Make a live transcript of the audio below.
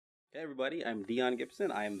Hey everybody, I'm Dion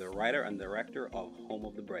Gibson. I am the writer and director of Home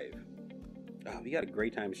of the Brave. We had a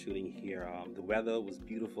great time shooting here. The weather was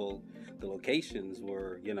beautiful. The locations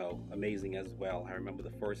were, amazing as well. I remember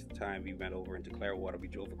the first time we went over into Clearwater, we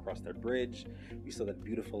drove across that bridge. We saw that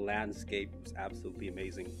beautiful landscape. It was absolutely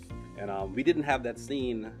amazing. And we didn't have that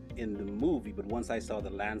scene in the movie, but once I saw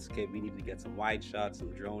the landscape, we needed to get some wide shots,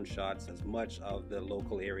 some drone shots, as much of the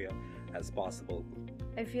local area as possible.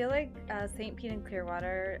 I feel like St. Pete and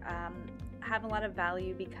Clearwater have a lot of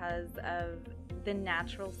value because of the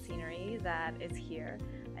natural scenery that is here.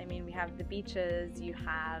 I mean, we have the beaches, you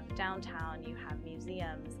have downtown, you have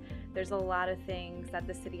museums. There's a lot of things that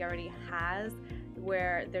the city already has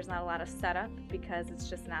where there's not a lot of setup because it's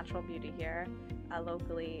just natural beauty here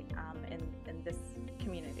locally in this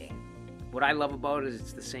community. What I love about it is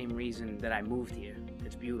it's the same reason that I moved here.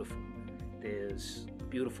 It's beautiful. There's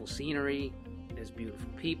beautiful scenery, there's beautiful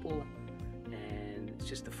people, and it's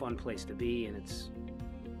just a fun place to be, and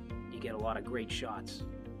you get a lot of great shots.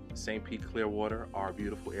 St. Pete-Clearwater are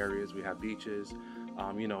beautiful areas. We have beaches.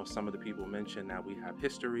 Some of the people mentioned that we have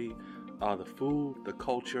history, the food, the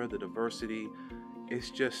culture, the diversity. It's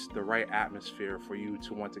just the right atmosphere for you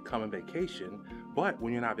to want to come and vacation. But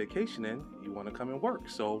when you're not vacationing, you want to come and work.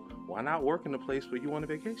 So why not work in a place where you want to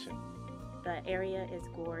vacation? The area is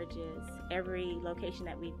gorgeous. Every location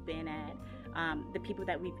that we've been at, the people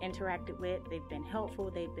that we've interacted with, they've been helpful,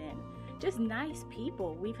 they've been just nice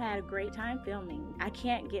people. We've had a great time filming. I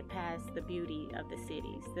can't get past the beauty of the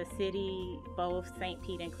cities. The city, both St.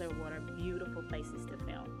 Pete and Clearwater, beautiful places to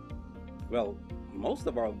film. Well, most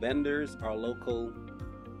of our vendors are local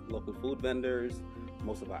food vendors.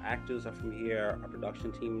 Most of our actors are from here. Our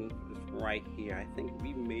production team is from right here. I think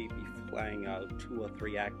we may be flying out 2 or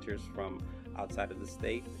 3 actors from outside of the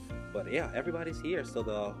state. But yeah, everybody's here, so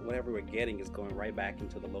whatever we're getting is going right back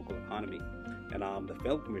into the local economy. And the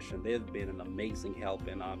Film Commission, they've been an amazing help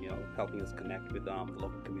in helping us connect with the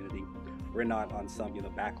local community. We're not on some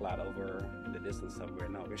backlot over in the distance somewhere.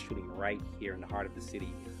 No, we're shooting right here in the heart of the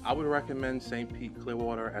city. I would recommend St.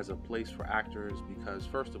 Pete-Clearwater as a place for actors because,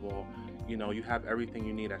 first of all, you have everything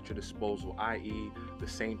you need at your disposal, i.e. the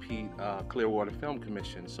St. Pete-Clearwater Film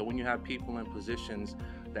Commission. So when you have people in positions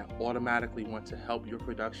that automatically want to help your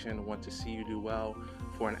production, want to see you do well,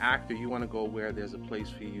 for an actor, you want to go where there's a place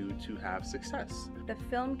for you to have success. The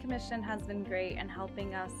Film Commission has been great in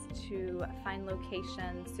helping us to find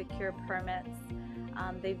locations, secure permits.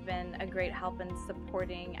 They've been a great help in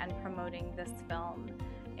supporting and promoting this film.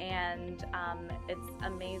 And it's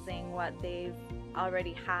amazing what they've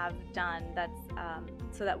already have done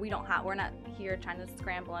so that we're not here trying to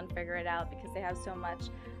scramble and figure it out, because they have so much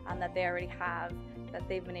that they already have that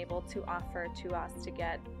they've been able to offer to us to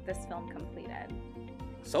get this film completed.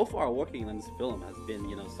 So far, working on this film has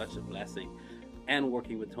been, such a blessing. And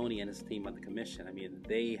working with Tony and his team at the commission, I mean,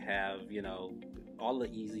 they have, all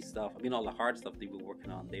the easy stuff, all the hard stuff that we're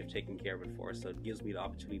working on, they've taken care of it for us. So it gives me the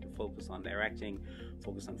opportunity to focus on directing,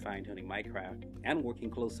 focus on fine-tuning my craft, and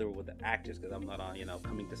working closer with the actors, because I'm not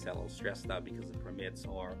coming to set all stressed out because of permits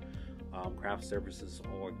or craft services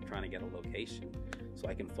or trying to get a location. So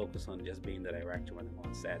I can focus on just being the director when I'm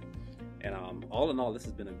on set. And all in all, this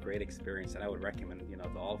has been a great experience, and I would recommend,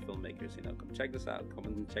 to all filmmakers, come check this out, come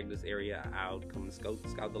and check this area out, come and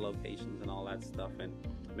scout the locations and all that stuff, and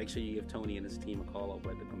make sure you give Tony and his team a call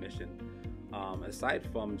over at the commission. Aside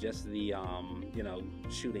from just the,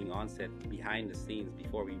 shooting on set, behind the scenes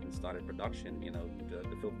before we even started production,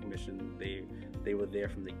 the film commission, they were there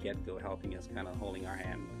from the get-go, helping us, kind of holding our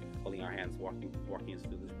hands, walking us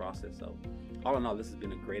through this process. So all in all, this has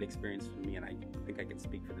been a great experience for me, and I think I can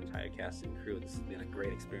speak for the entire cast and crew. This has been a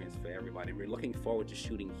great experience for everybody. We're looking forward to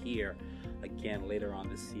shooting here again later on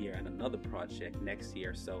this year and another project next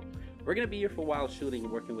year. So we're going to be here for a while shooting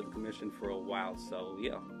and working with the commission for a while. So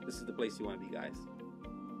yeah, this is the place you want to be, guys.